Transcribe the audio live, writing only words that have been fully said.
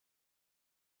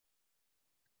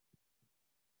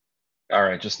All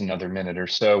right, just another minute or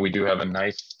so. We do have a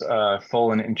nice,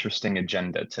 full and interesting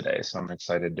agenda today, so I'm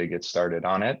excited to get started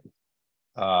on it.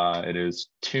 It is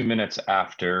 2 minutes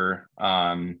after,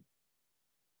 so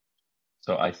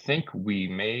I think we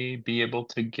may be able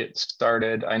to get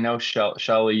started. I know,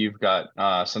 Shelly, you've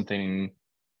got something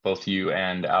both you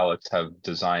and Alex have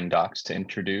design docs to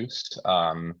introduce.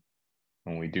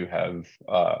 And we do have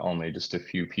only just a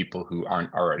few people who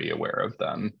aren't already aware of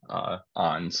them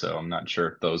on, so I'm not sure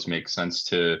if those make sense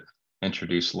to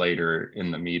introduce later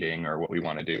in the meeting or what we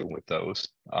want to do with those.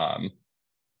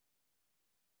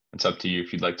 It's up to you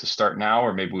if you'd like to start now,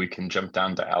 or maybe we can jump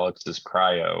down to Alex's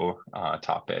cryo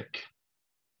topic.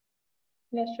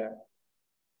 Yeah, sure.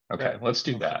 Okay, Yeah, let's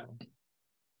do that.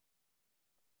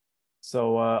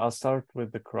 So I'll start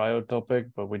with the cryo topic,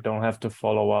 but we don't have to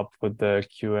follow up with the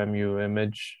QMU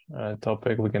image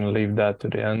topic. We can leave that to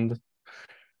the end.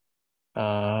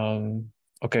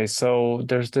 Okay, so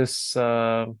there's this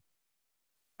cryo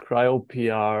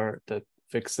PR that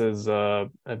fixes a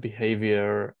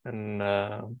behavior and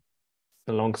the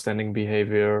long-standing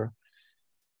behavior.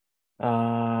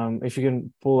 If you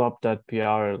can pull up that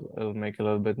PR, it'll make a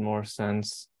little bit more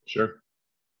sense. Sure.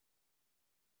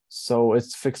 So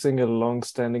it's fixing a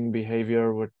long-standing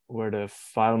behavior where the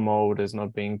file mode is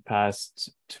not being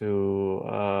passed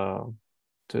to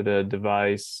the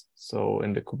device. So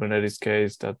in the Kubernetes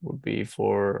case, that would be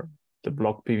for the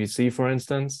block PVC, for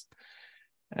instance.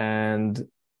 And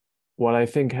what I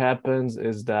think happens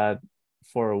is that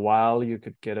for a while you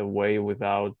could get away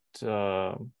without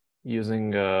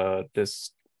using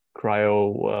this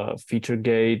cryo feature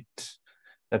gate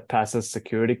that passes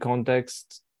security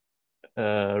context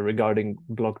regarding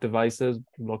block devices,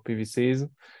 block PVCs.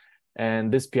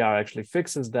 And this PR actually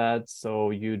fixes that. So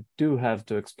you do have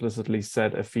to explicitly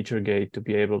set a feature gate to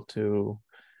be able to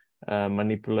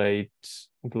manipulate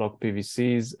block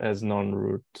PVCs as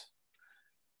non-root.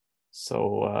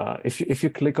 So if you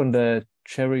click on the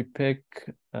cherry pick,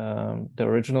 the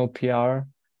original PR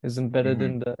is embedded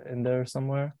in there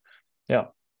somewhere. Yeah.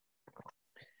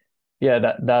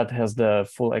 Yeah, that has the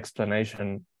full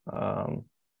explanation.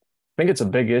 I think it's a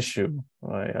big issue.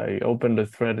 I opened a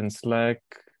thread in Slack,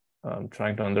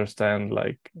 trying to understand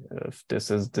like if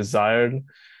this is desired,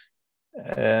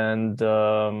 and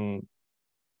a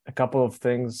couple of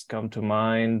things come to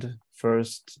mind.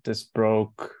 First, this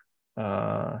broke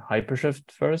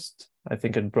Hypershift first. I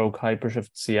think it broke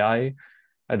Hypershift CI.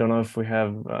 I don't know if we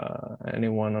have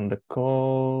anyone on the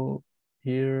call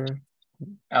here.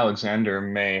 Alexander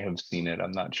may have seen it.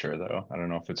 I'm not sure though. I don't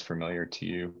know if it's familiar to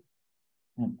you.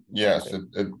 Yes,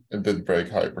 it did break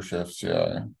Hypershift,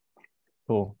 yeah.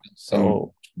 Cool.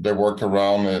 So they worked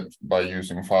around it by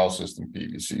using file system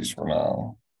PVCs for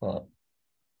now. But...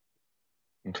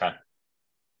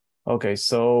 Okay,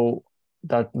 so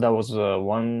that was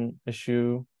one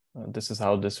issue. This is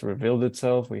how this revealed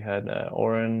itself. We had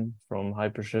Oren from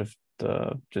Hypershift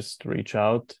just reach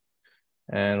out,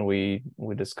 and we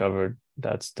discovered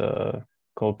that's the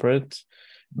culprit.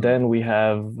 Then we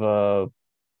have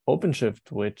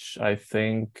OpenShift, which I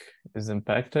think is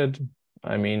impacted.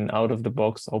 I mean, out of the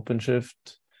box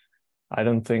OpenShift, I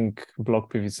don't think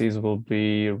block PVCs will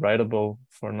be writable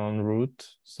for non-root,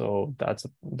 so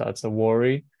that's a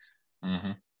worry.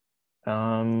 And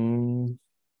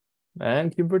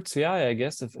KubeVirt CI, I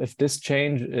guess if this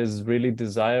change is really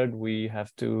desired, we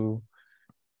have to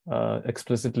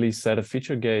explicitly set a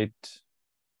feature gate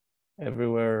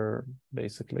everywhere,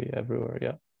 basically everywhere.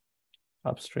 Yeah.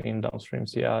 Upstream, downstream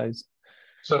CIs.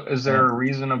 So is there a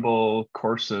reasonable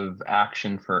course of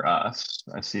action for us?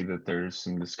 I see that there's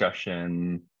some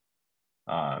discussion,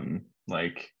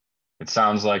 like it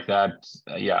sounds like that.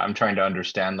 Yeah, I'm trying to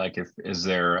understand, like, is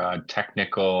there a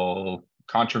technical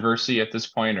controversy at this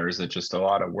point, or is it just a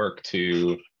lot of work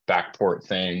to backport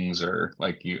things, or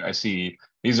like I see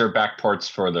these are backports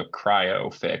for the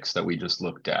cryo fix that we just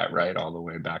looked at, right? All the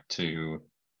way back to.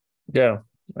 Yeah.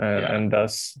 And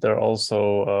thus they're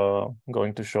also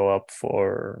going to show up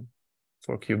for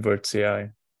KubeVirt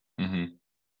CI.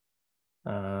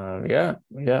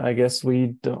 I guess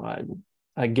we don't.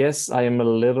 I guess I am a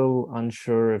little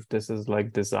unsure if this is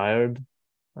like desired.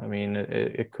 I mean,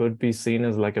 it could be seen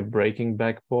as like a breaking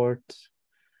backport.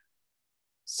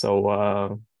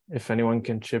 So if anyone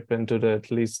can chip into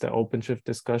at least the OpenShift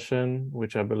discussion,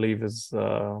 which I believe is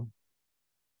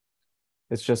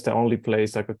it's just the only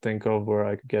place I could think of where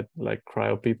I could get like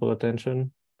cryo people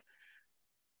attention.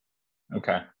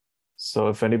 Okay. So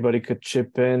if anybody could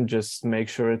chip in, just make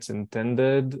sure it's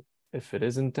intended. If it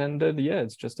is intended, yeah,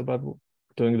 it's just about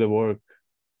doing the work.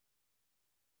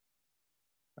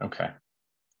 Okay.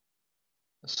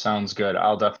 Sounds good.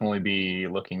 I'll definitely be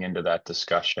looking into that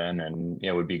discussion, and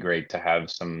it would be great to have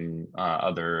some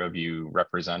other of you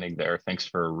representing there. Thanks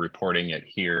for reporting it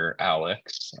here,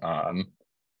 Alex.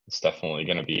 It's definitely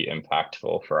going to be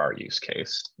impactful for our use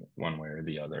case, one way or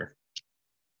the other.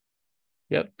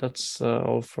 Yep, that's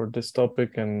all for this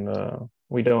topic, and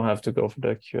we don't have to go for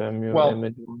the QEMU Well,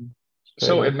 image one.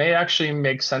 So it may actually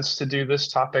make sense to do this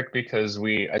topic because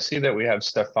I see that we have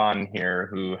Stefan here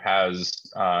who has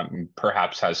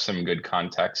perhaps has some good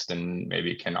context and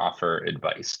maybe can offer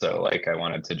advice. So like I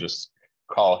wanted to just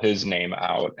call his name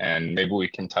out, and maybe we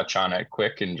can touch on it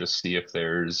quick and just see if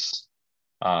there's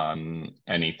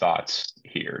any thoughts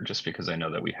here, just because I know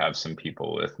that we have some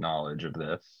people with knowledge of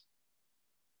this.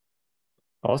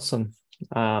 Awesome.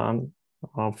 I'm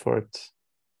up for it.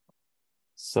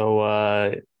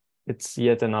 So it's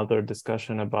yet another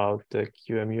discussion about the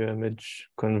QEMU image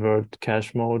convert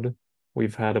cache mode.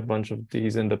 We've had a bunch of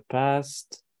these in the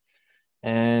past,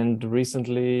 and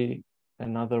recently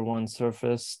another one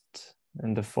surfaced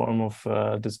in the form of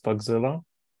this Bugzilla.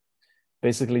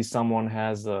 Basically, someone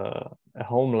has a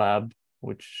home lab,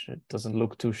 which doesn't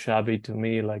look too shabby to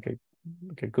me, like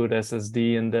a good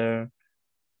SSD in there,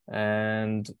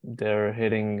 and they're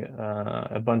hitting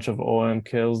a bunch of OM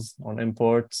kills on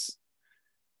imports.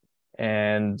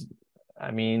 And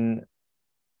I mean,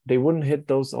 they wouldn't hit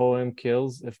those OM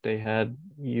kills if they had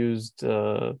used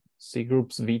C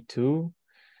Group's V2,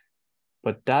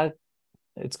 but that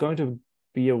it's going to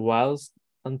be a while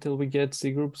until we get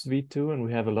C Group's V2, and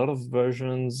we have a lot of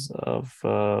versions of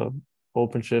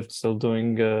OpenShift still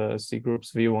doing C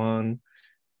Group's V1,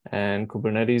 and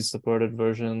Kubernetes supported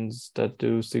versions that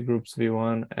do C Group's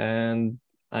V1. And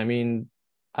I mean,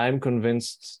 I'm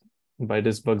convinced by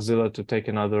this Bugzilla to take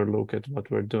another look at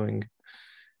what we're doing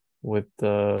with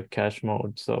the cache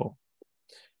mode. So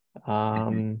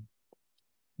the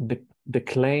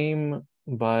claim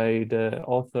by the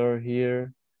author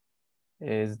here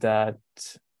is that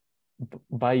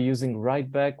by using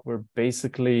writeback, we're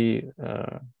basically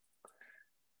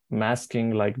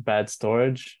masking like bad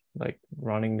storage, like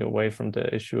running away from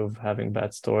the issue of having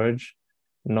bad storage,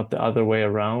 not the other way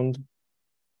around.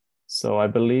 So I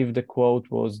believe the quote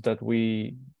was that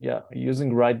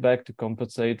using writeback to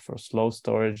compensate for slow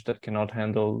storage that cannot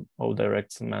handle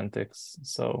ODirect semantics.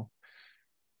 So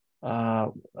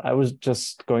I was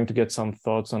just going to get some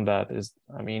thoughts on that.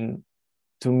 I mean,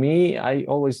 to me, I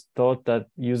always thought that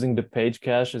using the page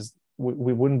cache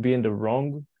we wouldn't be in the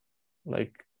wrong.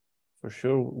 Like, for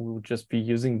sure, we would just be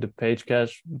using the page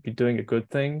cache, be doing a good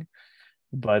thing.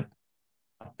 But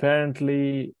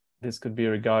apparently, this could be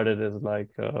regarded as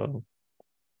like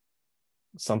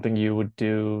something you would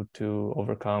do to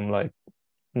overcome like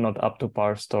not up to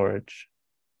par storage.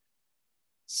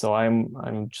 So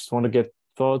I'm just want to get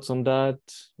thoughts on that,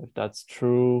 if that's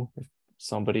true, if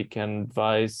somebody can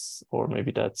advise, or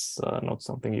maybe that's not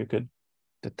something you could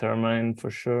determine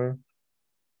for sure.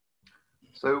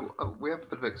 So we have a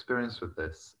bit of experience with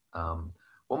this.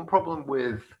 One problem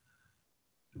with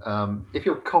if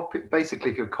you're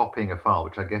if you're copying a file,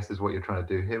 which I guess is what you're trying to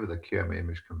do here with a QEMU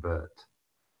image convert,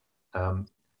 and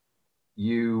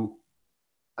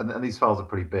these files are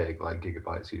pretty big, like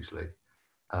gigabytes usually.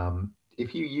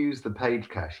 If you use the page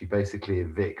cache, you basically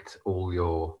evict all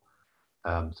your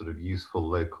sort of useful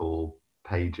local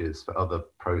pages for other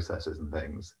processes and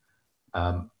things.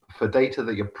 For data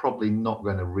that you're probably not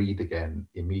going to read again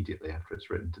immediately after it's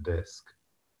written to disk.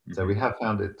 Mm-hmm. So we have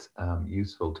found it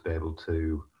useful to be able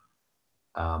to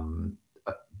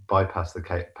bypass the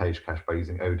page cache by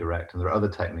using ODirect, and there are other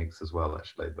techniques as well,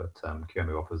 actually, but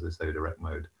QEMU offers this ODirect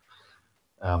mode.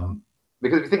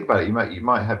 Because if you think about it, you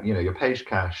might have your page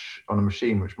cache on a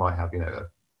machine which might have a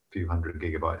few hundred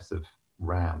gigabytes of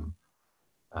RAM.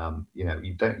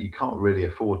 You can't really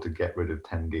afford to get rid of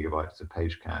 10 gigabytes of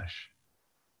page cache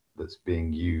that's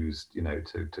being used,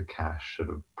 to cache sort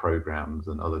of programs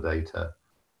and other data,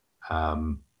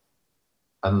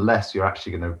 unless you're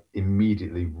actually going to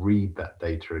immediately read that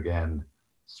data again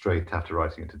straight after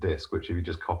writing it to disk, which if you're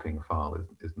just copying a file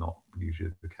is not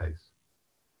usually the case.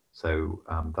 So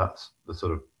that's the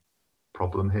sort of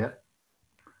problem here.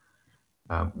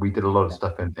 We did a lot of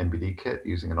stuff in NBDKit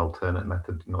using an alternate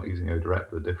method, not using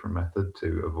ODirect, but a different method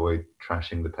to avoid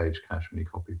trashing the page cache when you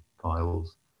copy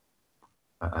files.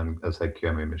 And as I said,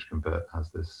 QEMU image convert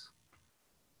has this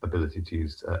ability to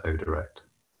use ODirect.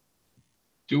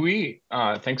 Do we,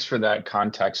 thanks for that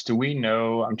context. Do we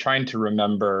know, I'm trying to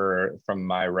remember from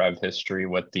my Rev history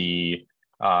what the,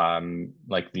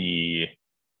 like the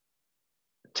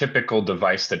typical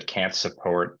device that can't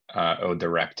support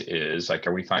ODirect is? Like,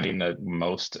 are we finding that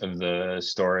most of the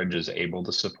storage is able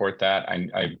to support that?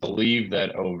 I believe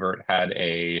that Overt had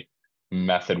a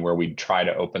method where we'd try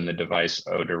to open the device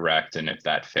ODirect, and if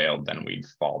that failed, then we'd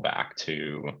fall back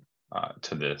to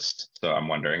this. So I'm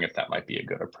wondering if that might be a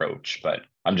good approach, but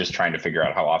I'm just trying to figure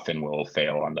out how often we'll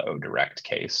fail on the ODirect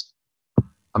case.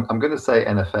 I'm going to say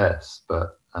NFS,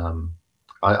 but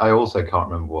I also can't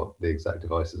remember what the exact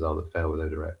devices are that fail with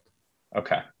ODirect.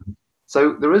 Okay.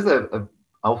 So there is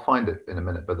I'll find it in a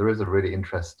minute, but there is a really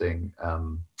interesting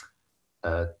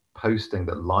posting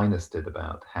that Linus did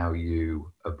about how you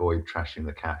avoid trashing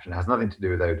the cache. And it has nothing to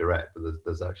do with ODirect, but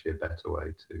there's actually a better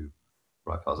way to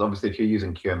write files. Obviously, if you're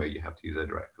using QEMU, you have to use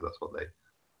ODirect because that's what they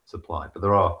supply. But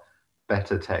there are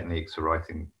better techniques for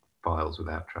writing files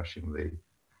without trashing the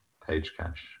page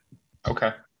cache.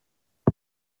 Okay.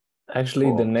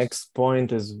 Actually, the next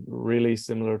point is really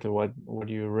similar to what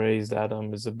you raised,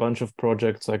 Adam. Is a bunch of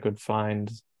projects I could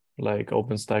find, like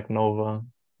OpenStack Nova,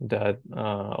 that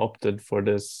opted for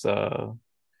this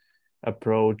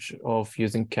approach of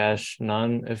using cache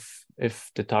none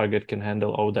if the target can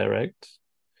handle ODirect.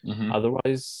 Mm-hmm.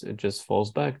 Otherwise, it just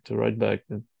falls back to write back.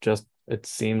 It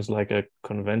seems like a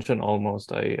convention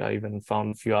almost. I even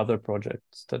found a few other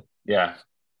projects that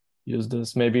use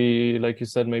this. Maybe, like you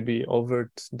said, maybe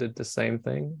Overt did the same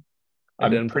thing. It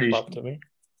didn't pop up to me.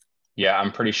 Yeah,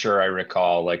 I'm pretty sure I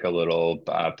recall like a little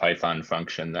Python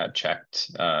function that checked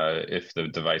if the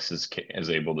device is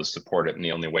able to support it, and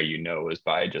the only way you know is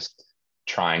by just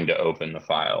trying to open the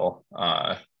file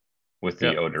with the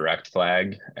ODirect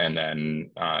flag, and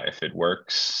then if it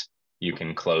works, you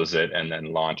can close it and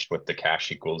then launch with the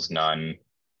cache equals none.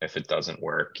 If it doesn't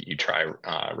work, you try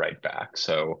write back.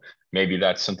 So maybe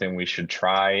that's something we should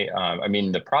try. I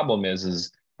mean, the problem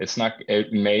is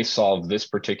it may solve this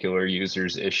particular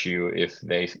user's issue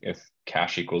if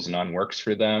cache equals none works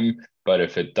for them, but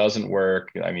if it doesn't work,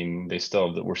 I mean,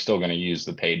 we're still going to use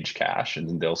the page cache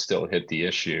and they'll still hit the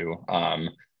issue.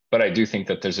 But I do think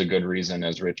that there's a good reason,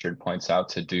 as Richard points out,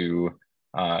 to do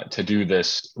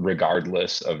this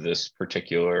regardless of this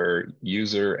particular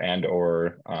user and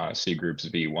or C groups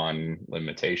V1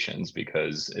 limitations,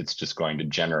 because it's just going to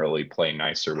generally play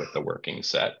nicer with the working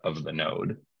set of the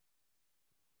node.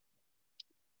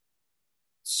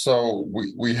 So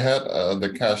we had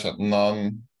the cache at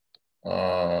none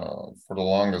for the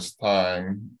longest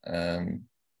time, and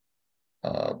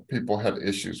people had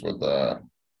issues with that.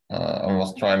 I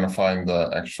was trying to find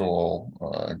the actual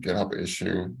GitHub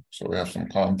issue, so we have some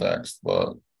context.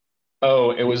 But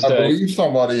I believe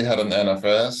somebody had an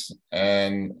NFS,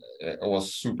 and it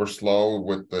was super slow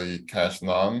with the cache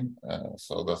none,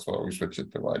 so that's why we switched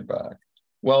it to write back.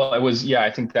 Well, I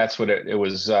think that's what it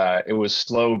was. It was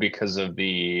slow because of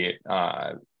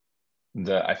I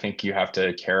think you have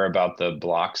to care about the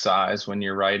block size when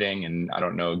you're writing, and I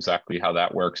don't know exactly how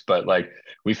that works, but like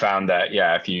we found that,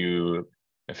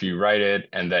 if you write it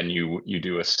and then you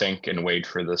do a sync and wait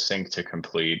for the sync to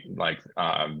complete, like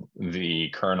the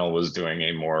kernel was doing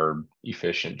a more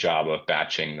efficient job of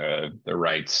batching the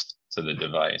writes to the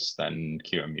device than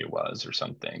QEMU was or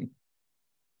something.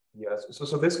 Yes,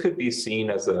 so this could be seen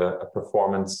as a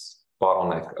performance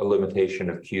bottleneck, a limitation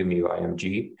of QEMU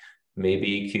IMG.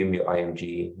 Maybe QEMU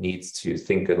IMG needs to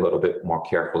think a little bit more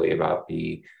carefully about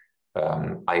the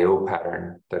I/O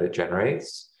pattern that it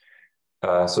generates,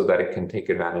 so that it can take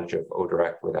advantage of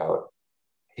ODirect without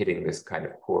hitting this kind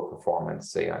of poor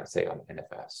performance, say on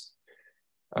NFS.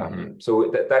 So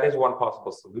that is one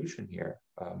possible solution here,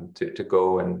 to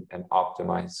go and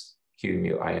optimize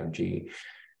QEMU IMG.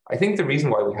 I think the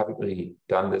reason why we haven't really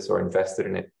done this or invested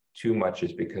in it too much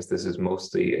is because this is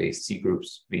mostly a C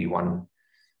groups V1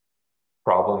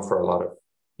 problem for a lot of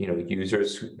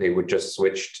users. They would just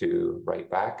switch to write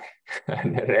back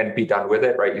and be done with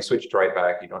it, right? You switch to write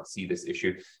back, you don't see this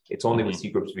issue. It's only with C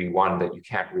groups V1 that you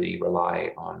can't really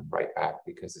rely on write back,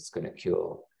 because it's going to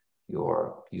kill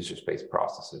your user space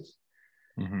processes.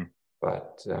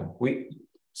 But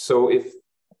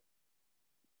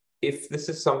if this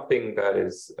is something that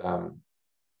is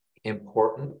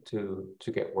important to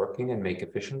get working and make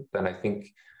efficient, then I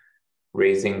think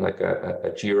raising like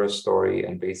a Jira story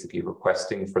and basically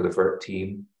requesting for the Vert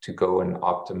team to go and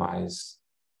optimize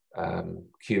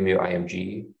QEMU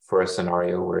IMG for a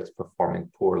scenario where it's performing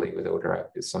poorly with ODirect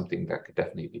is something that could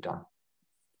definitely be done.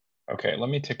 Okay, let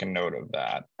me take a note of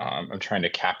that. I'm trying to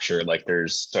capture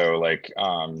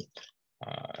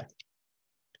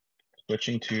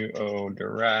switching to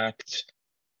ODirect.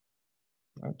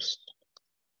 Oops.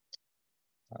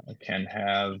 Can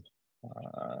have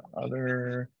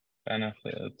other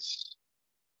benefits,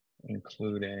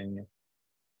 including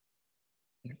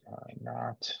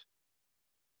Not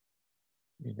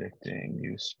evicting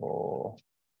useful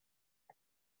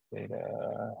data.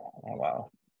 Oh,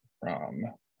 wow. From,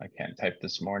 I can't type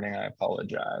this morning, I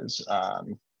apologize.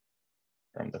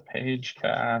 From the page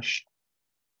cache,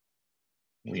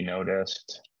 we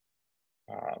noticed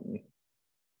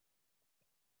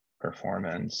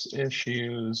performance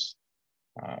issues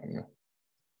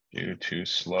due to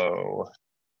slow,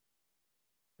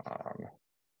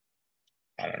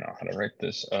 I don't know how to write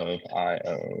this, of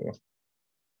IO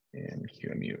in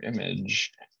QEMU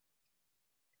image.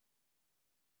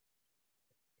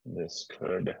 This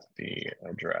could be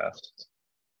addressed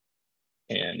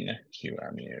in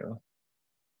QEMU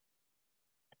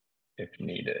if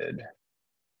needed.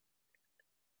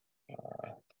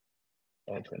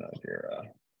 Open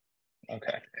Jira.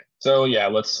 Okay, so yeah,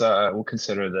 let's we'll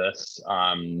consider this.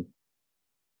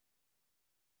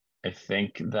 I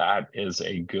think that is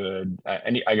a good.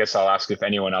 I guess I'll ask if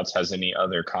anyone else has any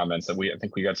other comments. That I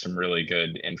think we got some really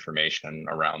good information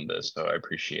around this, so I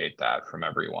appreciate that from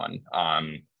everyone.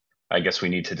 I guess we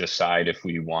need to decide if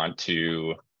we want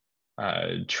to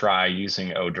try using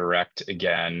ODirect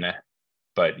again.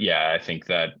 But yeah, I think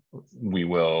that we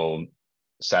will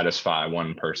satisfy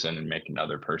one person and make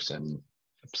another person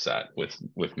upset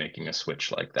with making a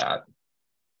switch like that.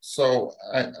 So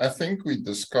I think we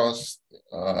discussed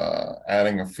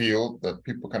adding a field that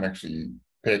people can actually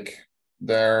pick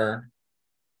their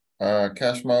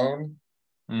cache mode.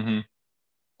 Mm-hmm.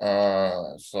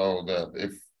 So that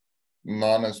if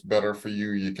none is better for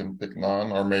you, you can pick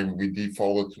none, or maybe we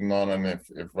default it to none, and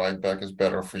if write back is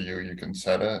better for you, you can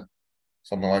set it,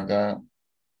 something like that.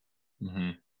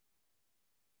 Mm-hmm.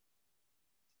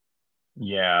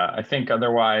 Yeah, I think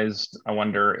otherwise, I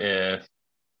wonder if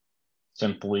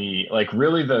simply like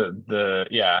really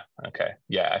yeah, okay,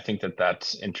 yeah, I think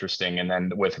that's interesting. And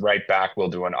then with write back, we'll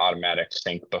do an automatic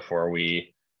sync before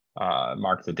we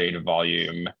mark the data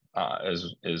volume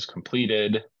is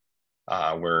completed.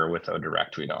 Where with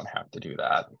ODirect, we don't have to do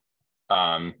that.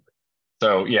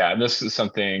 So yeah, this is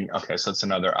something, okay, so it's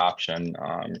another option.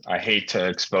 I hate to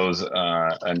expose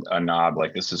a knob,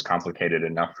 like this is complicated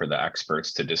enough for the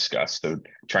experts to discuss. So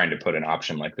trying to put an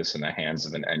option like this in the hands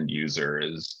of an end user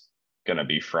is gonna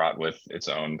be fraught with its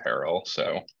own peril,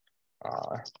 so.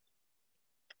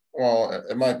 Well,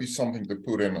 it might be something to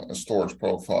put in a storage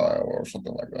profile or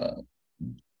something like that.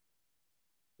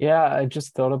 Yeah, I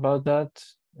just thought about that,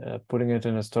 putting it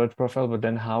in a storage profile, but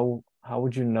then how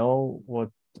would you know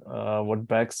what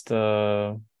backs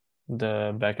the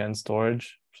backend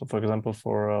storage? So for example,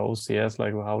 for OCS,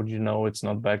 like how would you know it's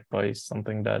not backed by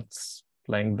something that's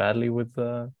playing badly with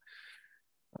the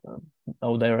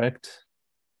ODirect?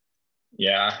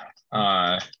 Yeah,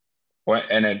 well,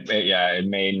 and it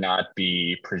may not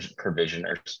be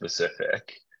provisioner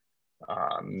specific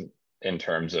in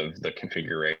terms of the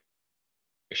configuration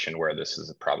where this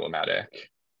is problematic.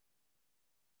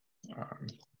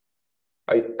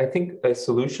 I think a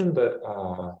solution that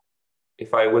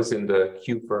if I was in the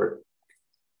KubeVirt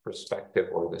perspective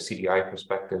or the CDI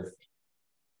perspective,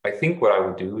 I think what I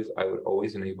would do is I would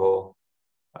always enable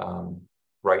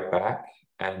write back,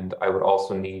 and I would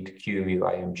also need QEMU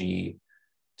IMG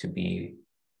to be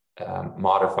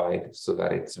modified so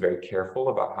that it's very careful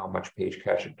about how much page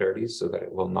cache it dirties so that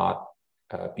it will not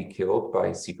be killed by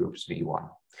cgroups v1.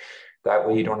 That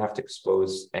way you don't have to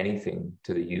expose anything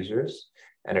to the users,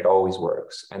 and it always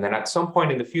works. And then at some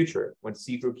point in the future, when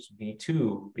cgroups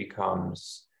v2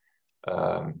 becomes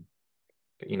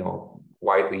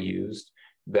widely used,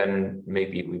 then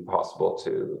maybe it would be possible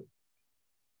to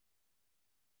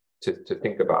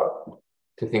think about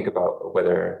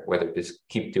whether this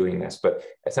keep doing this. But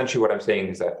essentially what I'm saying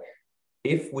is that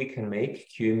if we can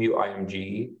make QEMU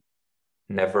IMG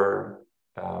never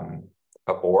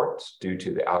abort due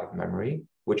to the out of memory,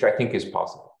 which I think is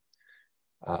possible,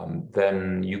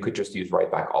 then you could just use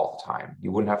write back all the time.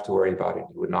 You wouldn't have to worry about it.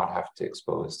 You would not have to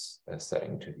expose a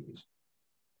setting to these.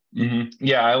 Mm-hmm.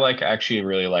 Yeah, I actually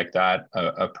really like that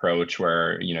approach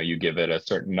where you give it a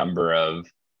certain number of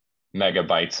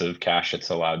megabytes of cache it's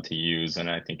allowed to use, and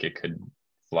I think it could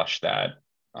flush that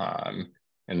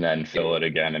and then fill it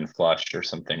again and flush or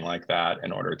something like that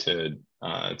in order to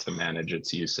manage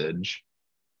its usage.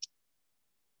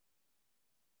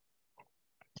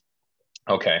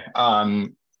 Okay,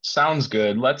 sounds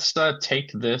good. Let's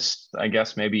take this, I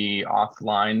guess, maybe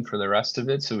offline for the rest of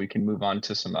it so we can move on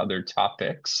to some other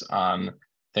topics.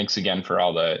 Thanks again for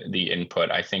all the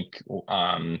input. I think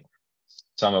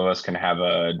some of us can have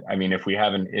if we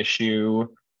have an issue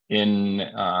in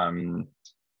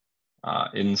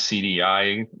in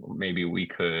CDI, maybe we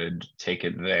could take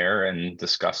it there and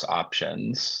discuss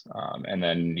options. And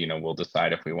then, we'll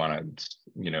decide if we want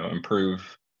to,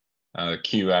 improve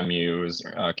QEMU's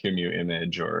QEMU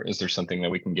image, or is there something that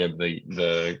we can give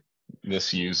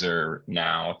this user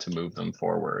now to move them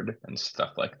forward and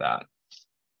stuff like that.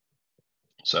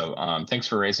 So thanks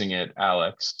for raising it,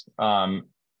 Alex.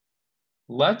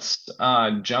 Let's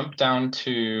jump down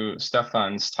to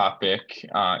Stefan's topic.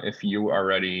 If you are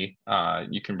ready,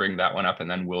 you can bring that one up, and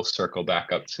then we'll circle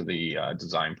back up to the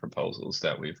design proposals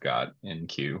that we've got in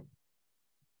queue.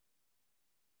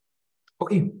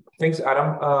 Okay, thanks,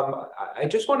 Adam. I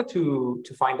just wanted to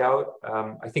find out,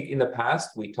 I think in the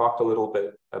past, we talked a little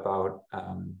bit about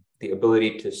the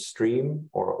ability to stream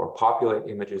or populate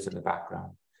images in the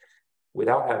background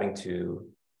without having to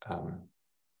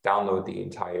download the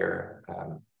entire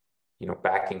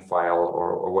backing file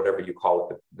or whatever you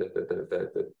call it,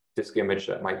 the disk image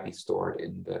that might be stored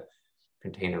in the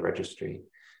container registry.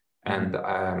 And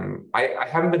I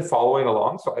haven't been following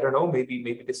along, so I don't know,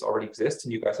 maybe this already exists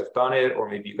and you guys have done it, or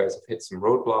maybe you guys have hit some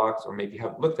roadblocks, or maybe you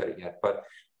haven't looked at it yet. But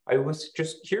I was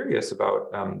just curious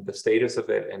about the status of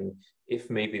it, and if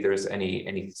maybe there's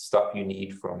any stuff you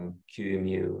need from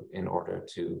QEMU in order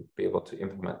to be able to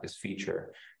implement this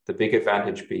feature. The big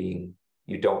advantage being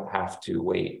you don't have to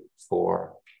wait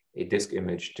for a disk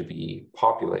image to be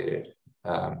populated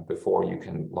before you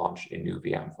can launch a new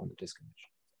VM from the disk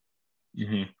image.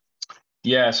 Mm-hmm.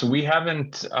 Yeah, so we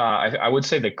haven't, I would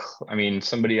say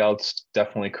somebody else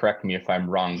definitely correct me if I'm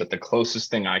wrong, but the closest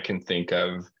thing I can think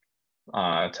of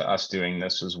to us doing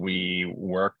this was we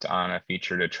worked on a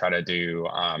feature to try to do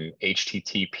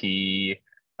HTTP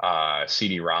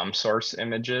CD-ROM source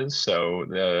images. So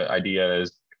the idea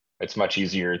is it's much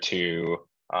easier to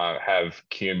have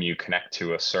QEMU connect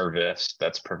to a service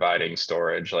that's providing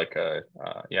storage, like an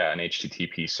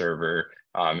HTTP server,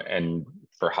 and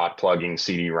for hot plugging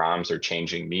CD-ROMs or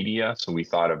changing media. So we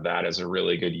thought of that as a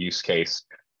really good use case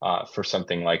for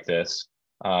something like this.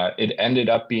 It ended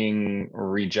up being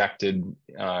rejected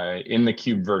in the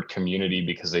KubeVirt community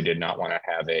because they did not want to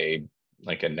have a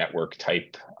network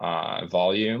type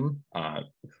volume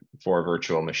for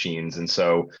virtual machines. And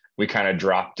so we kind of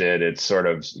dropped it. It's sort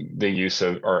of the use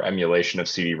of or emulation of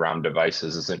CD-ROM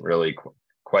devices isn't really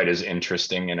quite as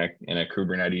interesting in a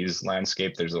Kubernetes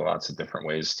landscape. There's lots of different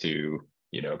ways to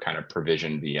kind of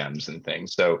provision VMs and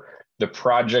things. So the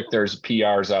project, there's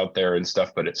PRs out there and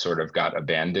stuff, but it sort of got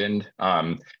abandoned.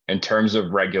 In terms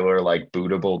of regular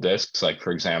bootable disks, like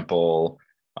for example,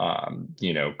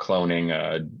 cloning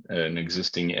an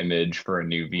existing image for a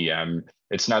new VM,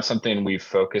 it's not something we've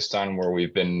focused on. Where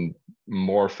we've been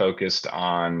more focused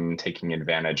on taking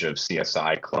advantage of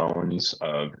CSI clones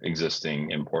of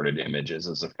existing imported images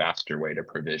as a faster way to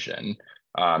provision.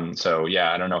 So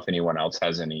yeah, I don't know if anyone else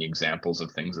has any examples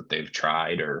of things that they've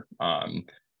tried or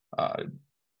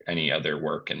any other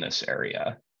work in this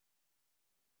area.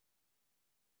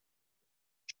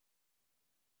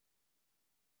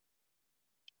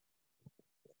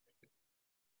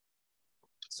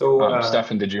 So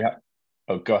Stefan, did you have?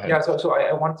 Oh, go ahead. Yeah, so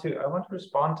I want to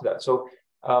respond to that. So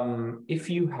if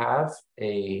you have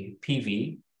a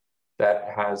PV that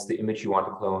has the image you want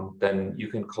to clone, then you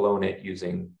can clone it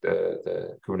using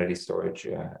the Kubernetes storage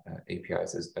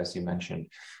APIs, as you mentioned.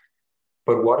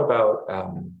 But what about,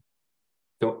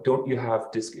 don't you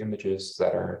have disk images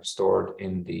that are stored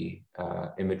in the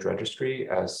image registry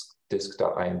as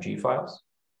disk.img files?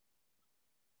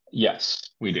 Yes,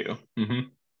 we do. Mm-hmm.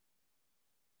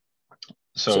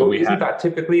 So isn't that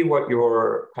typically what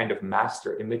your kind of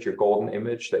master image, your golden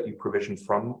image that you provision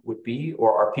from would be?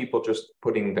 Or are people just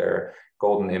putting their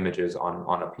golden images on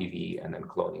a PV and then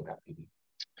cloning that PV?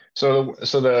 So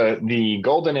the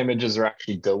golden images are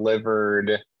actually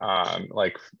delivered,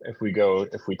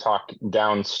 if we talk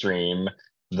downstream,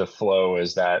 the flow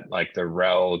is that the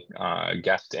rel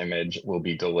guest image will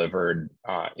be delivered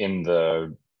in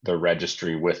the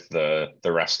registry with the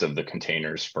rest of the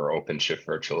containers for OpenShift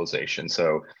virtualization.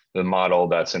 So the model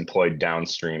that's employed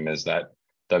downstream is that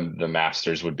the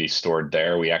masters would be stored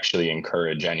there. We actually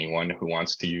encourage anyone who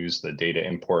wants to use the data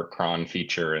import cron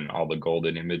feature and all the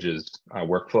golden images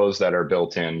workflows that are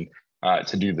built in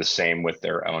to do the same with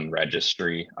their own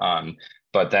registry.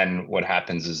 But then what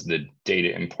happens is the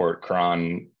data import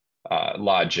cron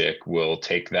logic will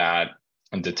take that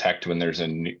and detect when there's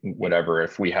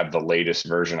if we have the latest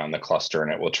version on the cluster,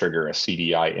 and it will trigger a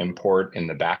CDI import in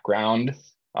the background.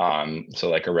 So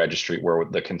like a registry where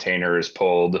the container is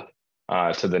pulled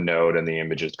to the node and the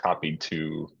image is copied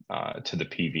to the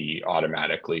PV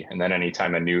automatically. And then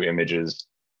anytime a new image is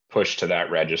pushed to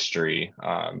that registry,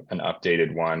 an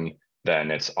updated one,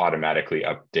 then it's automatically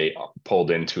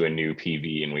pulled into a new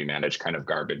PV, and we manage kind of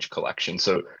garbage collection.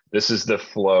 So this is the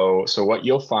flow. So what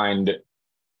you'll find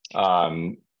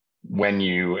when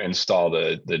you install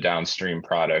the downstream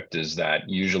product is that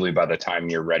usually by the time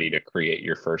you're ready to create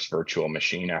your first virtual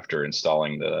machine after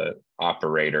installing the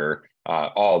operator,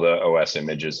 all the OS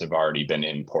images have already been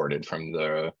imported from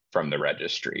the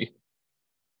registry.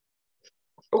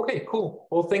 Okay, cool.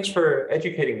 Well, thanks for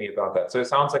educating me about that. So it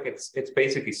sounds like it's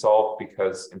basically solved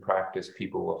because in practice,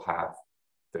 people will have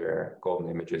their golden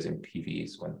images in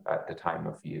PVs at the time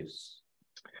of use.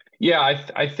 Yeah,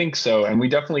 I think so. And we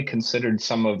definitely considered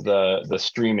some of the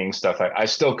streaming stuff. I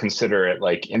still consider it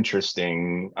like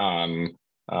interesting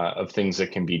of things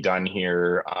that can be done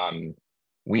here.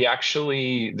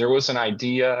 There was an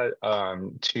idea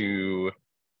to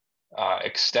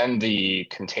extend the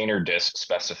container disk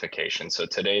specification. So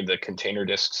today the container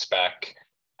disk spec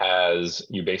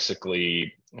you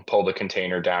basically pull the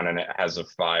container down and it has a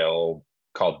file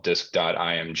called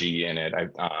disk.img in it.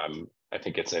 I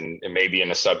think it may be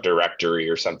in a subdirectory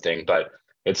or something, but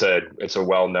it's a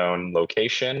well-known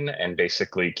location, and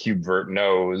basically KubeVirt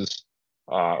knows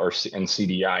and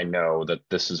CDI know that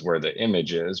this is where the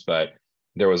image is. But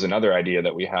there was another idea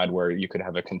that we had where you could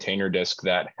have a container disk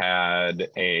that had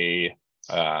a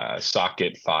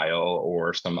socket file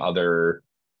or some other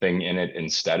thing in it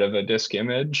instead of a disk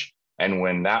image. And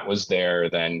when that was there,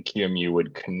 then QEMU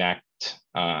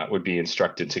would be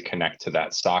instructed to connect to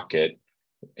that socket.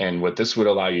 And what this would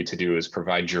allow you to do is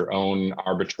provide your own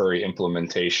arbitrary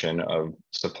implementation of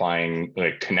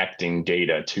connecting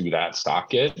data to that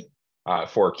socket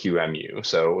for QEMU.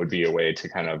 So it would be a way to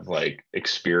kind of like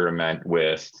experiment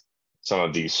with some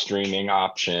of these streaming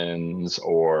options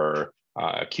or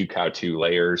QCOW2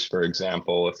 layers, for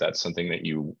example, if that's something that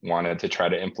you wanted to try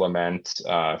to implement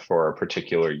for a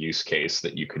particular use case,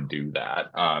 that you could do that.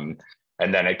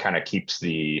 And then it kind of keeps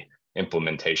the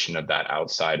implementation of that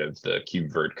outside of the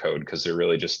KubeVirt code, because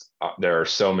there are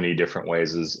so many different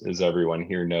ways, as everyone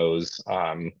here knows,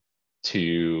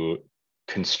 to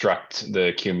construct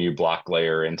the QEMU block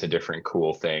layer into different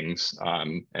cool things,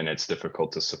 and it's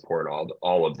difficult to support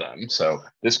all of them. So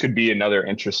this could be another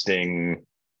interesting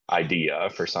idea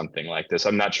for something like this.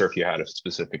 I'm not sure if you had a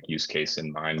specific use case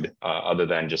in mind, other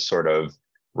than just sort of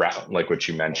like what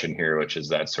you mentioned here, which is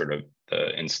that sort of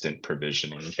the instant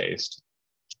provisioning case.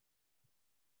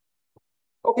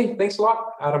 Okay, thanks a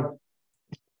lot, Adam.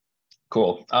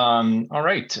 Cool. All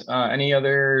right. Any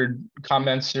other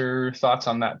comments or thoughts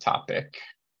on that topic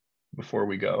before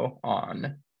we go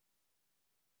on?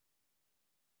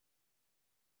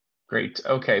 Great.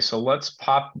 Okay, so let's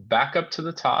pop back up to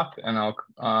the top, and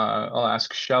I'll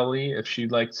ask Shelley if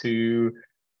she'd like to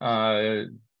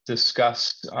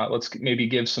discuss. Let's maybe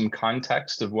give some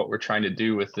context of what we're trying to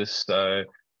do with this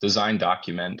design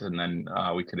document, and then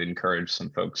we could encourage some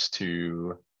folks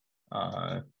to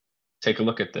take a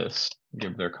look at this,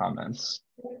 give their comments.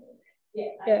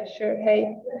 Yeah, sure.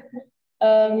 Hey.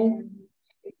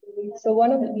 So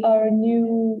one of our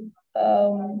new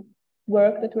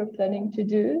work that we're planning to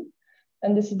do,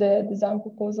 and this is the design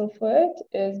proposal for it,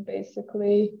 is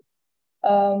basically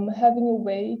having a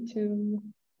way to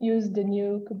use the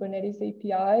new Kubernetes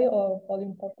API or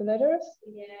volume populators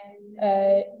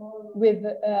with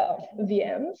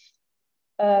VMs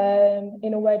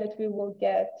in a way that we will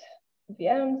get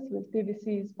VMs with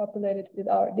PVCs populated with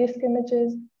our disk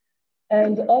images,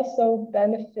 and also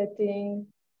benefiting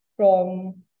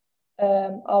from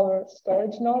our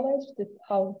storage knowledge, that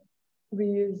how we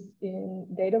use in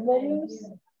data volumes,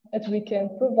 that we can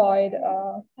provide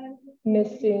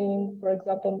missing, for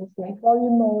example, missing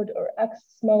volume mode or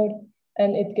access mode,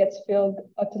 and it gets filled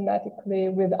automatically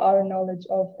with our knowledge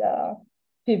of the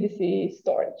PVC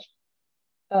storage.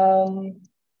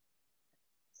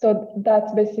 So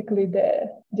that's basically the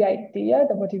idea,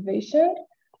 the motivation.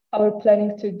 Our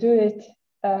planning to do it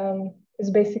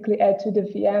is basically add to the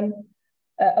VM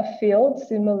a field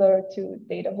similar to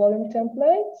data volume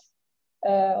templates,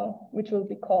 which will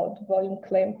be called volume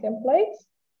claim templates.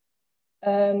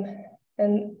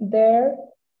 And there,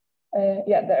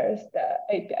 there's the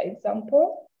API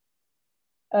example.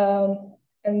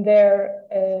 And there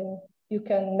you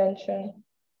can mention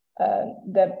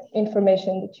the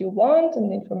information that you want and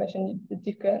the information that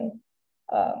you can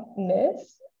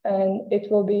miss. And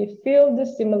it will be filled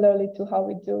similarly to how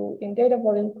we do in data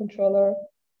volume controller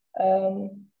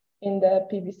in the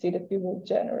PVC that we will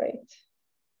generate.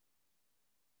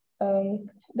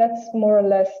 That's more or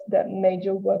less the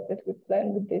major work that we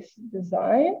plan with this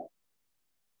design.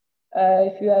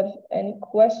 If you have any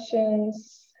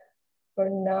questions for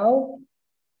now.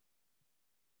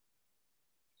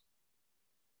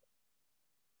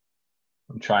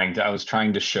 I was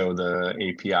trying to show the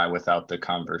API without the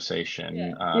conversation.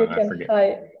 Yeah.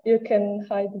 You can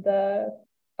hide the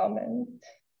comment.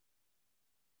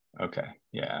 Okay,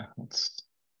 yeah.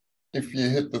 If you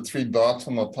hit the three dots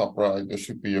on the top right, there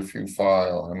should be a view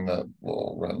file, and that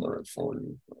will render it for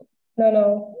you.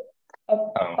 No.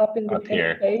 Up in the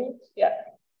here. page. Yeah.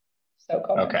 So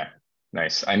comment. Okay,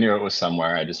 nice. I knew it was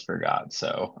somewhere. I just forgot.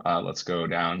 So let's go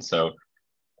down. So,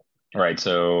 all right.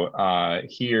 So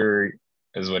here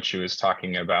is what she was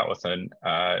talking about with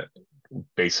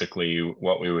basically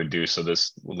what we would do. So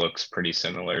this looks pretty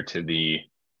similar to the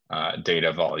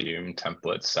data volume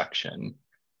templates section,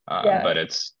 but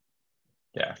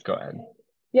yeah, go ahead.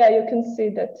 Yeah, you can see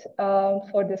that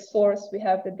for the source, we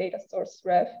have the data source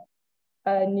ref,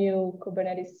 a new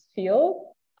Kubernetes field,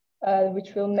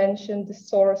 which will mention the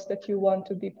source that you want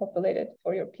to be populated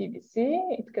for your PVC.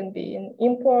 It can be an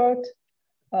import,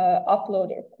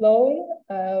 upload, or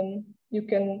clone. You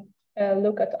can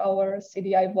look at our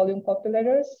CDI volume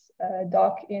populators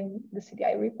doc in the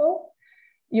CDI repo.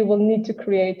 You will need to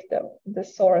create the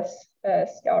source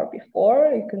CR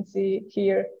before. You can see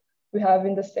here, we have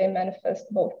in the same manifest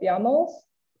both YAMLs.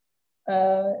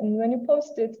 And when you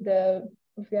post it, the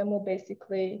VM will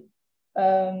basically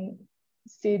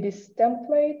see this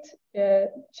template,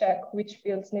 check which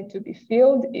fields need to be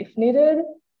filled if needed,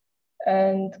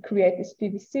 and create this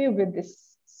PVC with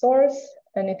this source,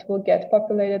 and it will get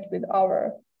populated with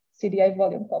our CDI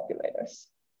volume populators.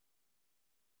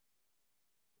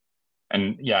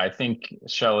 And yeah, I think,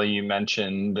 Shelley, you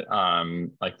mentioned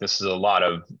like this is a lot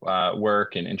of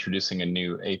work in introducing a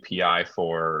new API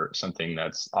for something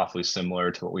that's awfully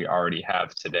similar to what we already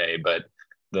have today. But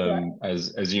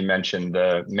as you mentioned,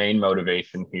 the main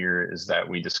motivation here is that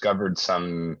we discovered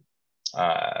some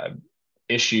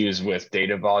issues with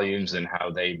data volumes and how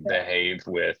they behave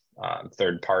with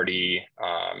third-party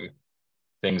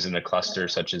things in the cluster,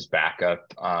 such as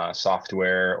backup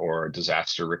software or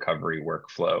disaster recovery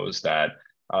workflows that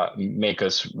make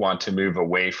us want to move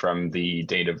away from the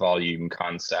data volume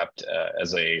concept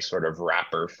as a sort of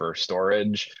wrapper for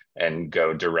storage and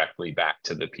go directly back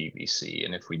to the PVC.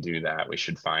 And if we do that, we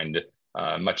should find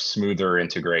much smoother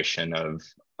integration of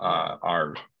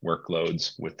our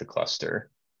workloads with the cluster.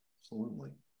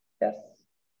 Absolutely. Yes.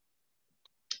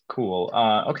 Cool.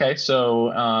 Okay, so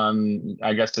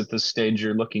I guess at this stage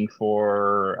you're looking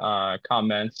for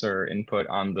comments or input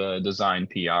on the design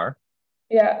PR.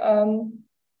 Yeah,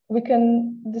 we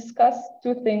can discuss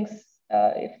two things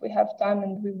if we have time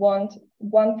and we want.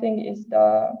 One thing is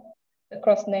the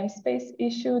cross namespace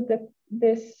issue that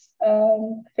this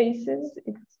faces.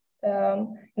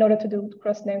 In order to do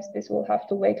cross namespace, we'll have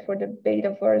to wait for the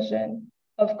beta version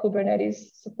of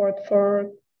Kubernetes support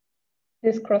for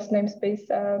this cross namespace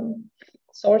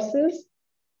sources.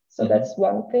 So that's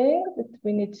one thing that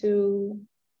we need to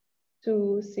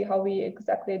see how we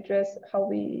exactly address, how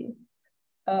we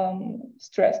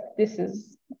stress this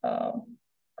is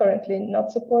currently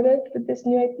not supported with this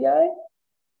new API.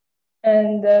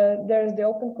 And there's the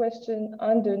open question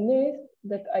underneath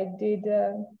that I did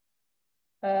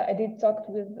talk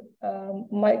with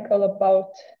Michael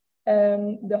about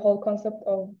the whole concept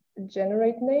of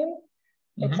generate name.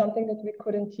 It's something that we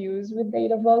couldn't use with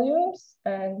data volumes,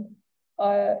 and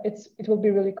it will be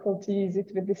really cool to use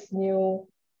it with this new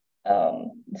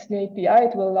API.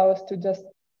 It will allow us to just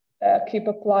keep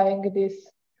applying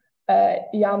this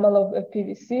YAML of a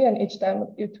PVC, and each time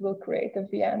it will create a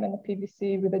VM and a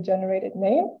PVC with a generated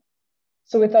name.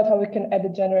 So we thought how we can add a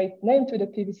generate name to the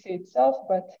PVC itself,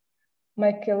 but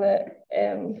Michael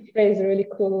raised a really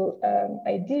cool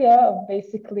idea of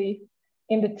basically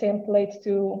in the template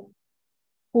to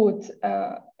put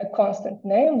a constant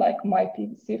name like my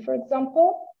PVC, for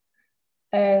example,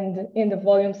 and in the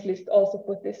volumes list also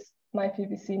put this my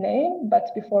PVC name, but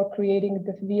before creating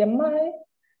the VMI,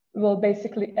 we'll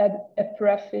basically add a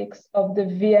prefix of the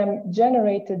VM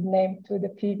generated name to the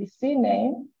PVC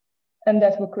name, and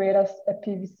that will create us a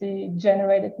PVC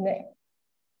generated name,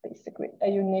 basically a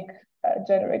unique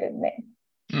generated name.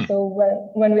 So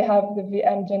when we have the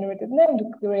VM generated name,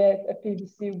 to create a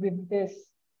PVC with this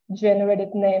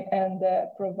generated name and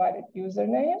the provided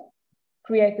username,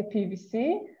 create the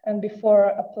PVC, and before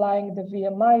applying the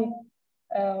VMI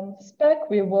spec,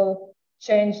 we will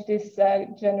change this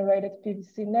generated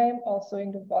PVC name also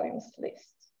in the volumes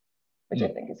list, which I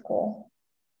think is cool.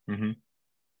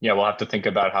 Yeah, we'll have to think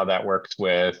about how that works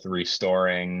with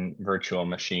restoring virtual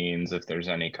machines, if there's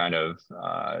any kind of,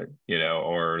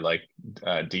 or like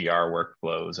DR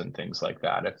workflows and things like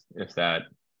that. If that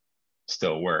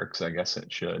still works, I guess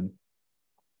it should.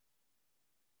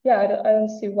 Yeah, I don't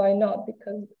see why not,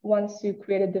 because once you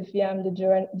created the VM,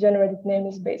 the generated name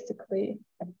is basically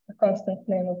a constant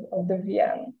name of the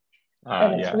VM.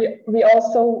 And Yeah. we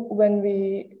also, when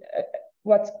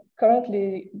what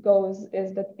currently goes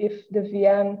is that if the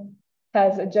VM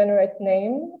has a generate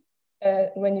name,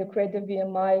 when you create the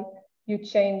VMI, you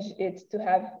change it to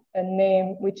have a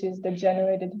name, which is the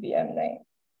generated VM name.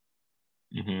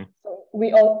 Mm-hmm. So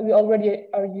we already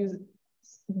are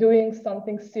doing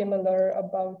something similar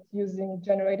about using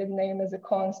generated name as a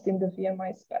const in the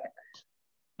VMI spec.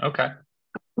 Okay.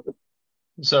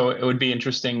 So it would be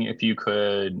interesting if you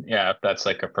could, if that's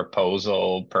like a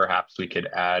proposal, perhaps we could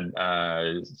add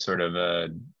sort of a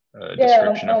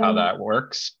description of how that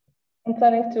works. I'm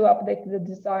planning to update the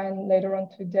design later on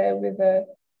today with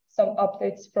some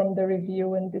updates from the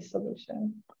review and this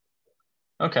solution.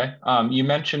 Okay. You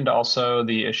mentioned also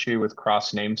the issue with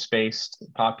cross namespace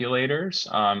populators.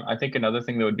 I think another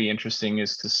thing that would be interesting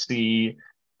is to see,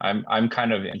 I'm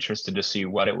kind of interested to see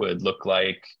what it would look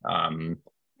like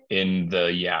in the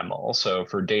YAML. So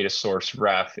for data source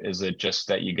ref, is it just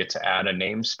that you get to add a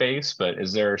namespace, but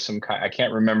is there some kind, I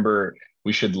can't remember,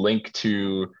 we should link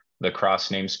to the cross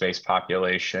namespace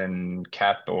population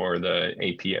KEP or the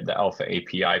API, the Alpha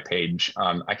API page.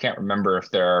 I can't remember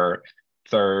if there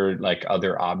are like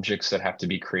other objects that have to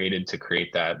be created to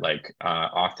create that like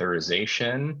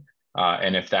authorization.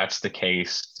 And if that's the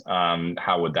case,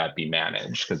 how would that be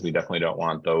managed? Because we definitely don't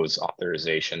want those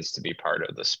authorizations to be part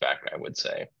of the spec, I would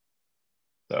say.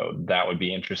 So that would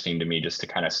be interesting to me just to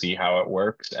kind of see how it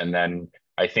works. And then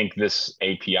I think this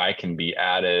API can be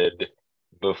added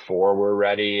before we're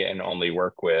ready and only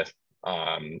work with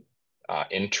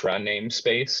intra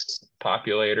namespace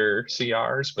populator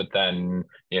CRs, but then,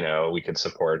 you know, we could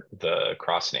support the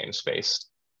cross namespace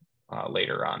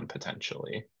later on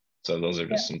potentially. So those are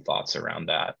just some thoughts around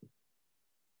that.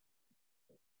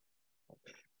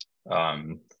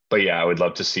 But yeah, I would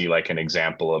love to see like an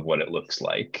example of what it looks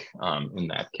like in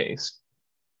that case.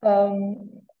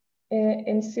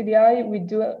 In CDI,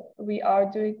 we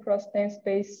are doing cross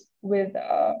namespace with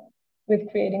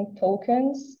creating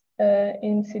tokens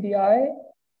in CDI.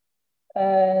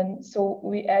 So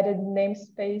we added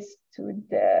namespace to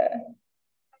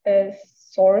the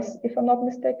source, if I'm not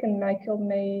mistaken. Michael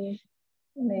may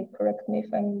correct me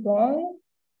if I'm wrong.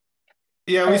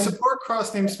 Yeah, we support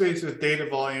cross namespace with data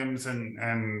volumes,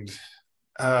 and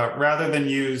rather than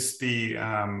use the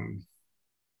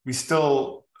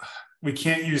we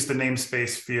can't use the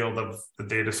namespace field of the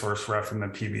data source ref in the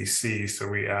PVC, so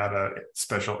we add a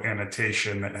special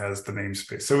annotation that has the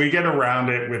namespace. So we get around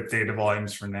it with data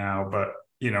volumes for now, but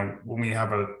you know, when we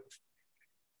have a,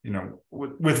 you know,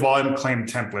 with volume claim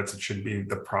templates, it should be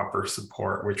the proper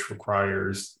support, which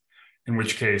requires, in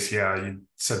which case, yeah, you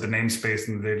set the namespace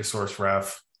in the data source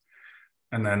ref,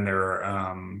 and then there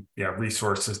are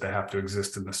resources that have to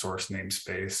exist in the source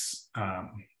namespace,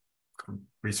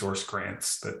 resource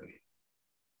grants that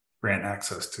grant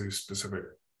access to specific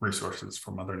resources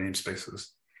from other namespaces.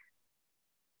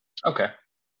 Okay.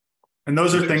 And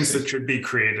those are things that should be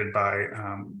created by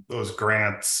those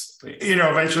grants. You know,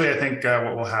 eventually I think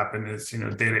what will happen is, you know,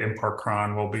 data import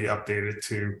cron will be updated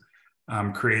to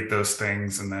create those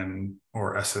things, and then,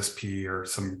 or SSP or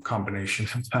some combination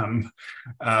of them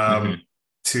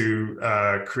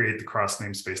to create the cross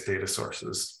namespace data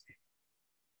sources.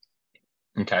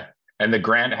 Okay. And the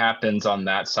grant happens on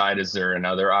that side. Is there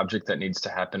another object that needs to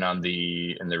happen on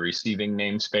in the receiving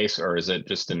namespace, or is it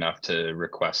just enough to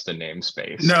request a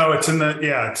namespace? No, it's in the,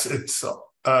 it's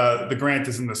the grant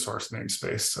is in the source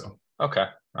namespace. So okay.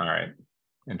 All right.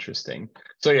 Interesting.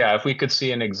 So yeah, if we could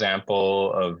see an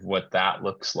example of what that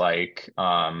looks like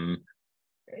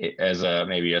as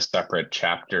maybe a separate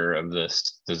chapter of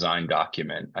this design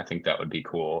document, I think that would be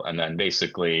cool. And then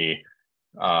basically,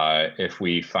 if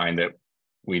we find that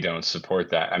we don't support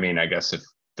that, I mean, I guess if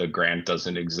the grant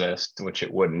doesn't exist, which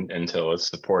it wouldn't until it's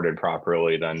supported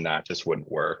properly, then that just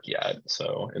wouldn't work yet.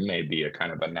 So it may be a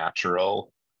kind of a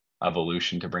natural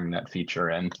evolution to bring that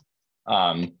feature in.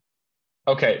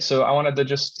 Okay, so I wanted to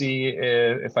just see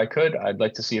if I could, I'd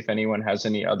like to see if anyone has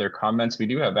any other comments. We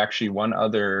do have actually one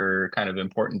other kind of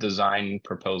important design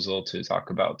proposal to talk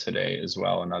about today as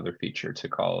well, another feature to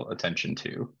call attention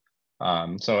to.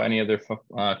 So any other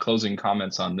closing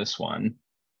comments on this one?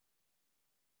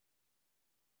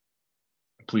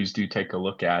 Please do take a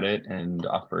look at it and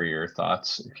offer your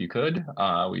thoughts if you could.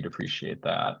 We'd appreciate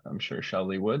that. I'm sure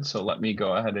Shelley would. So let me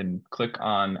go ahead and click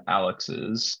on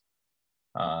Alex's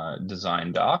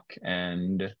design doc,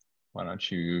 and why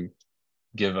don't you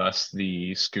give us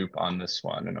the scoop on this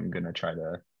one, and I'm going to try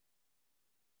to.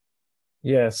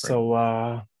 Yeah,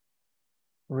 so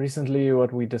recently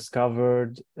what we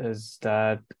discovered is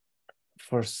that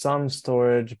for some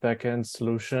storage backend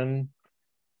solution,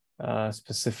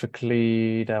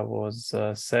 specifically that was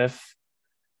Ceph,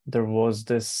 there was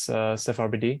this Ceph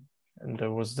RBD, and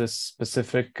there was this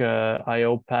specific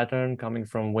I/O pattern coming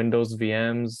from Windows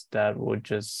VMs that would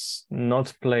just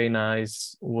not play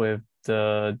nice with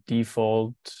the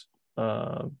default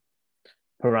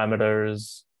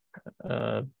parameters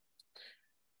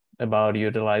about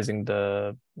utilizing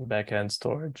the backend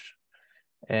storage.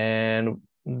 And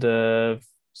the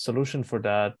solution for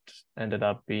that ended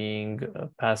up being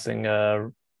passing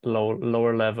a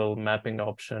lower level mapping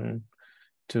option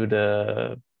to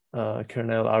the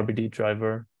kernel RBD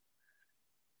driver.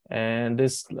 And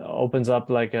this opens up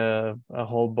like a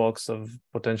whole box of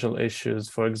potential issues.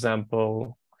 For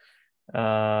example,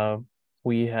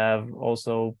 we have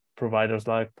also providers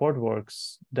like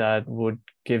Portworx that would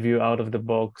give you out of the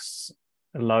box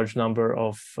a large number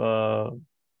of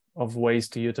ways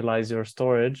to utilize your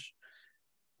storage,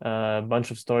 a bunch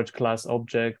of storage class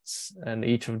objects, and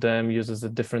each of them uses a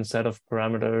different set of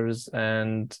parameters,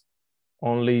 and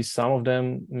only some of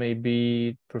them may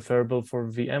be preferable for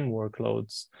VM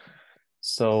workloads.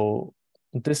 So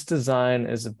this design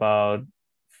is about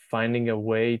finding a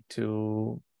way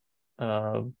to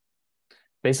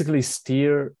basically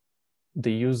steer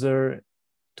the user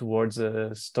towards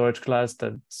a storage class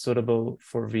that's suitable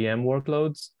for VM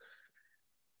workloads.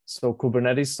 So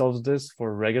Kubernetes solves this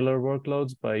for regular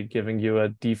workloads by giving you a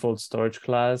default storage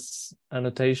class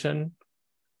annotation,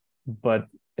 but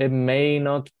it may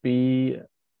not be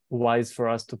wise for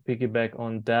us to piggyback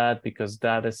on that because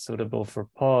that is suitable for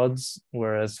pods,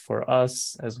 whereas for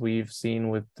us, as we've seen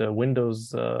with the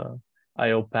Windows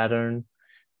I/O pattern,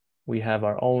 we have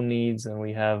our own needs, and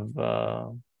we have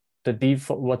the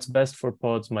default. What's best for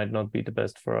pods might not be the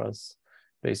best for us,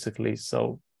 basically.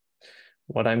 So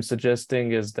what I'm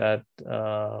suggesting is that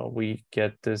we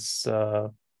get this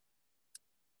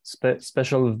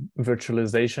special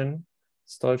virtualization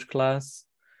storage class.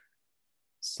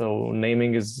 So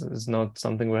naming is not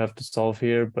something we have to solve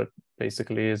here, but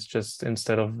basically it's just,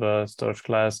 instead of storage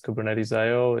class Kubernetes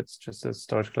IO, it's just a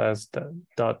storage class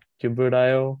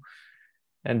 .kubert.io,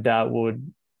 and that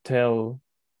would tell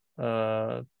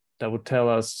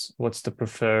us what's the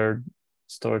preferred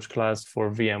storage class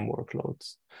for VM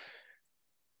workloads.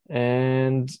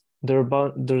 And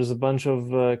there's a bunch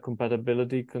of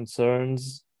compatibility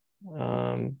concerns,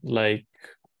 like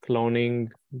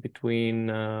cloning between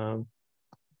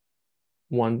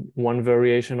one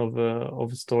variation of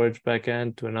a storage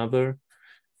backend to another.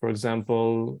 For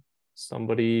example,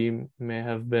 somebody may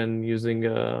have been using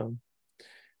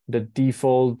the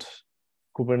default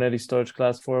Kubernetes storage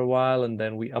class for a while, and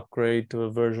then we upgrade to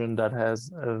a version that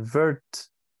has a vert,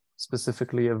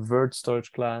 specifically a vert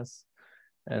storage class,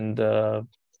 and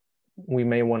we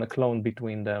may want to clone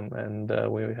between them, and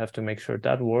we have to make sure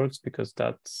that works, because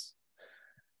that's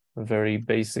a very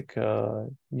basic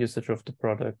usage of the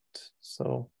product.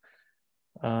 So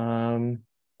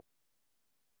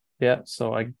yeah,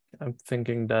 so I'm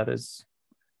thinking that's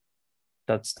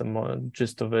the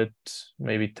gist of it.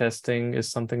 Maybe testing is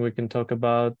something we can talk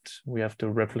about. We have to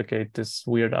replicate this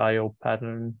weird IO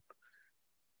pattern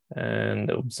and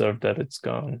observe that it's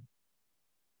gone.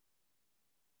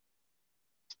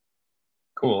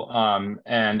 Cool.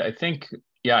 And I think,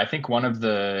 yeah, I think one of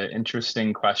the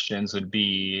interesting questions would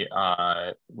be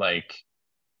like,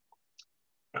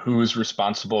 who's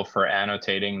responsible for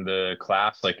annotating the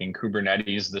class? Like in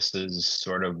Kubernetes, this is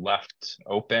sort of left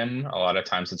open. A lot of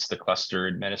times it's the cluster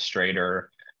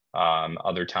administrator.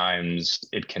 Other times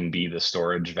it can be the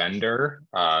storage vendor.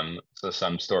 So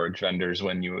some storage vendors,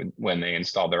 when they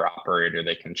install their operator,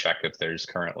 they can check if there's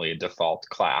currently a default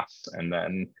class, and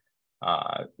then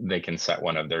they can set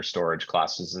one of their storage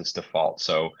classes as default.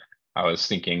 So I was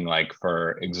thinking, like,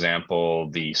 for example,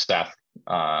 the Ceph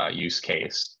use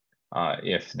case,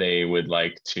 if they would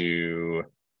like to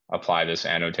apply this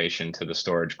annotation to the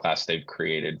storage class they've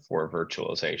created for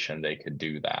virtualization, they could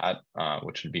do that,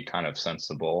 which would be kind of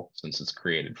sensible since it's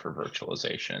created for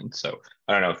virtualization. So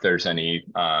I don't know if there's any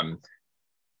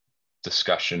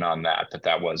discussion on that, but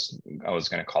I was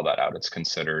going to call that out. It's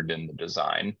considered in the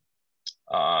design.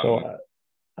 So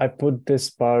I put this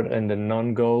part in the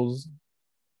non-goals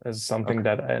as something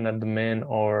that an admin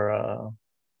or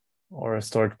a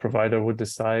storage provider would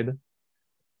decide.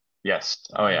 Yes.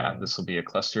 Oh yeah, this will be a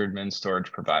cluster admin storage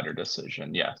provider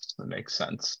decision. Yes, that makes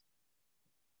sense.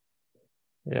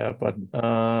 Yeah, but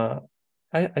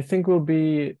I think we'll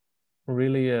be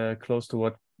really close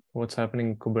to what's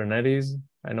happening in Kubernetes.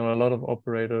 I know a lot of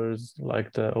operators,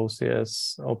 like the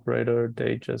OCS operator,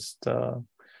 they just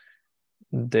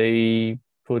they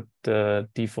put the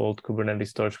default Kubernetes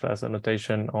storage class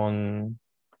annotation on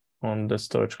the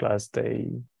storage class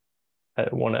they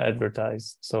want to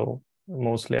advertise. So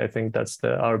mostly I think that's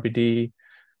the RBD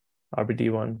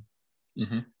one.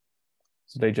 Mm-hmm.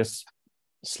 So they just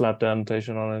slap the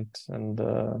annotation on it, and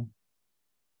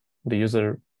the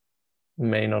user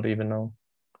may not even know.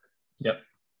 Yep.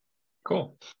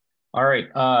 Cool. All right.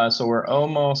 So we're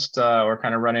almost, we're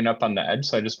kind of running up on the edge.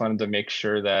 So I just wanted to make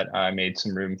sure that I made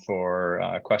some room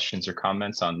for questions or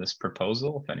comments on this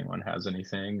proposal. If anyone has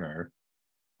anything or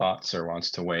thoughts or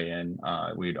wants to weigh in,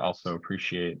 we'd also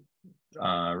appreciate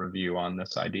review on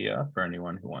this idea for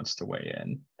anyone who wants to weigh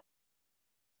in.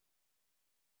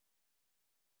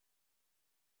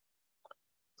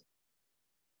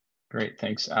 Great,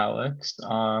 thanks, Alex.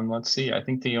 Let's see, I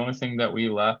think the only thing that we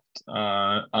left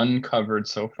uncovered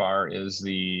so far is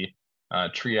the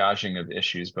triaging of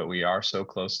issues, but we are so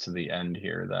close to the end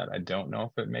here that I don't know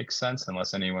if it makes sense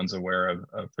unless anyone's aware of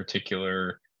a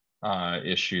particular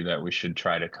issue that we should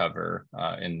try to cover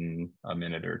in a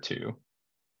minute or two,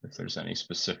 if there's any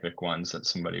specific ones that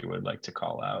somebody would like to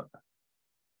call out.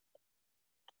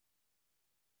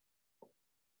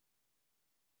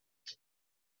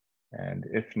 And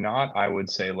if not, I would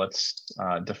say let's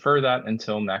defer that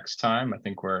until next time. I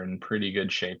think we're in pretty good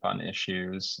shape on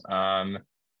issues. And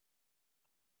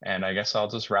I guess I'll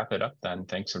just wrap it up then.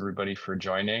 Thanks everybody for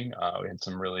joining. We had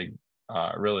some really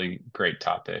great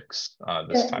topics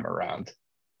this time around.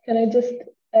 Can I just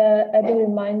add a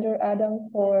reminder, Adam,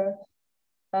 for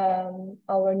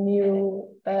our new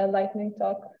lightning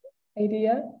talk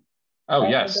idea? Oh,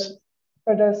 yes.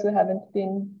 For those who haven't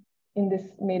been in this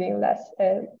meeting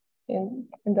in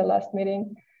the last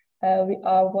meeting, we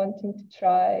are wanting to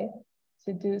try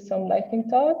to do some lightning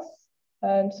talks.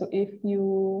 So if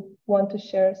you want to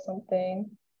share something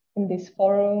in this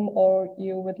forum, or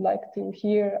you would like to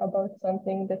hear about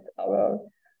something that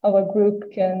our group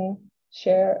can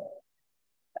share,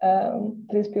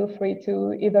 please feel free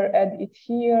to either add it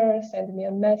here, send me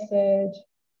a message.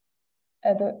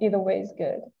 Either way is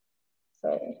good.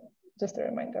 So just a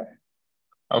reminder.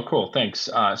 Oh, cool. Thanks.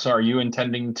 So are you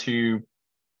intending to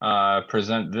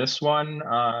present this one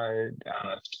on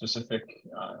a specific,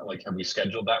 like, have we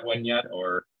scheduled that one yet,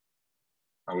 or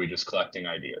are we just collecting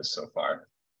ideas so far?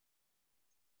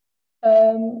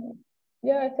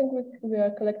 Yeah, I think we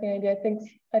are collecting ideas.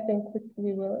 I think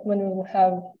we will, when we will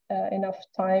have enough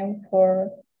time for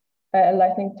a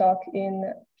lightning talk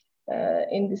in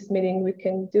this meeting, we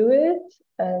can do it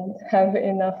and have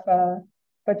enough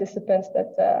participants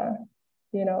that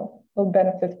will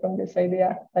benefit from this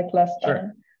idea, like last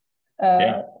time.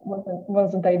 Yeah.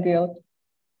 Wasn't ideal.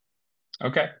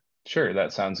 Okay, sure,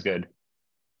 that sounds good.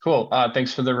 Cool.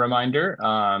 Thanks for the reminder.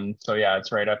 So yeah,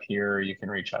 it's right up here. You can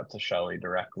reach out to Shelley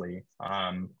directly.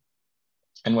 And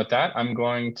with that, I'm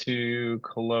going to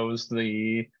close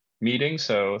the meeting.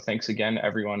 So thanks again,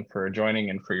 everyone, for joining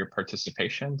and for your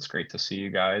participation. It's great to see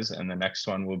you guys. And the next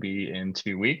one will be in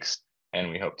 2 weeks, and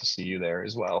we hope to see you there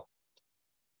as well.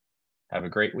 Have a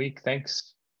great week.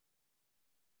 Thanks.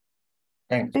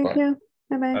 Thanks. Thank you.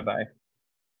 Bye-bye. Bye-bye.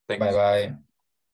 Thanks. Bye-bye.